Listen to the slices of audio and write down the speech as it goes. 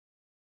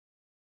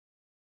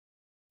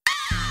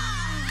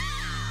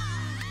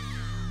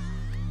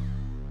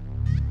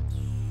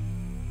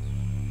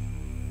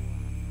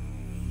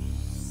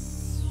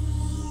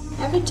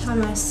every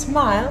time I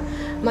smile,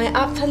 my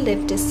upper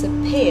lip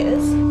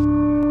disappears.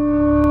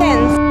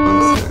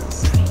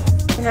 Nonsense.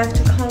 I have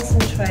to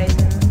concentrate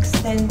on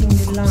extending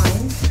the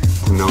line.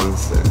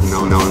 Nonsense.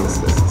 No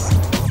nonsense.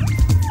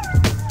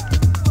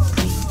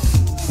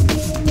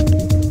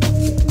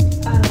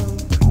 Oh,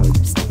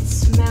 it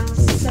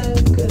smells so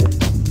good.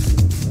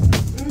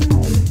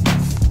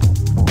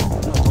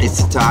 It's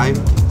a time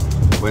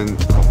when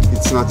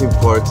it's not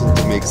important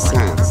to make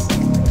sense.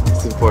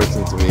 It's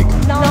important to make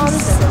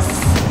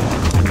Nonsense.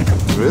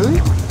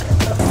 Really?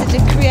 The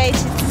created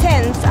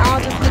sense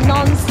out of the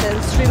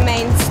nonsense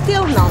remains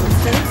still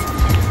nonsense,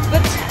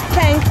 but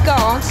thank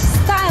God,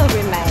 style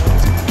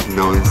remained.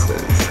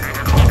 Nonsense.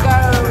 Go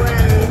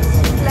and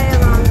play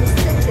around the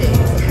city.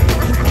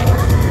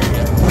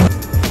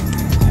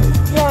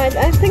 Right,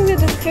 I think that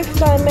the fifth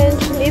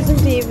dimension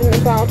isn't even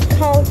about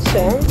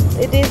culture,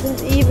 it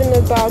isn't even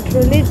about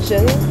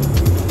religion,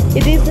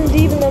 it isn't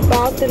even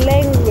about the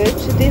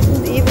language, it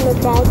isn't even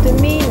about the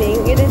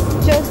meaning, it is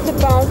just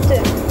about the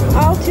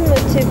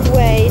ultimate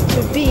way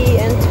to be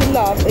and to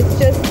love. It's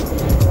just,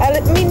 I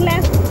mean,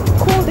 let's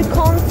call the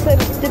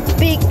concept the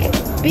big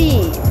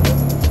B,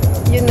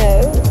 you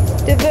know,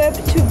 the verb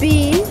to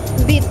be,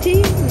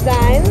 biti,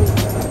 sein,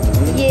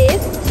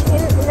 есть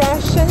in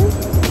Russian.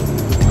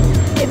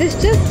 It is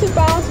just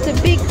about the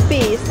big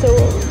B, so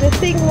the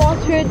thing what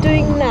we're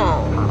doing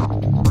now.